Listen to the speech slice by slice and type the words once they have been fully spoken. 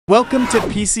Welcome to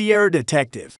PC Error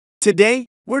Detective. Today,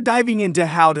 we're diving into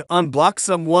how to unblock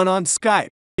someone on Skype.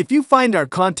 If you find our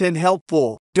content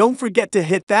helpful, don't forget to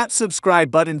hit that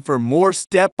subscribe button for more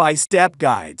step-by-step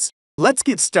guides. Let's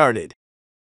get started.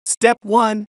 Step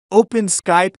 1. Open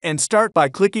Skype and start by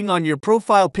clicking on your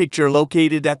profile picture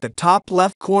located at the top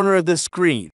left corner of the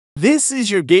screen. This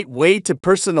is your gateway to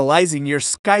personalizing your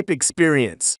Skype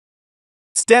experience.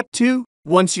 Step 2.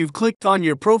 Once you've clicked on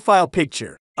your profile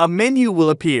picture, a menu will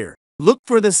appear. Look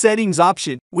for the Settings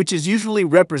option, which is usually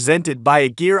represented by a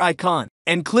gear icon,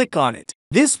 and click on it.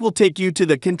 This will take you to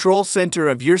the control center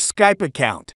of your Skype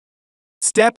account.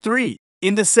 Step 3.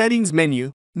 In the Settings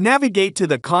menu, navigate to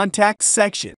the Contacts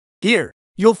section. Here,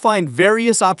 you'll find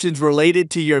various options related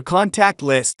to your contact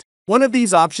list. One of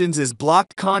these options is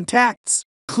Blocked Contacts.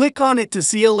 Click on it to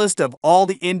see a list of all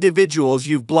the individuals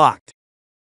you've blocked.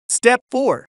 Step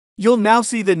 4. You'll now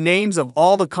see the names of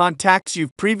all the contacts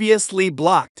you've previously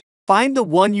blocked. Find the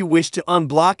one you wish to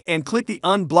unblock and click the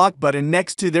Unblock button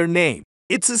next to their name.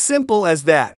 It's as simple as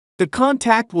that. The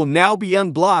contact will now be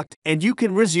unblocked and you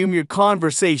can resume your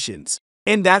conversations.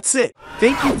 And that's it.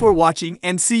 Thank you for watching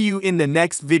and see you in the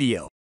next video.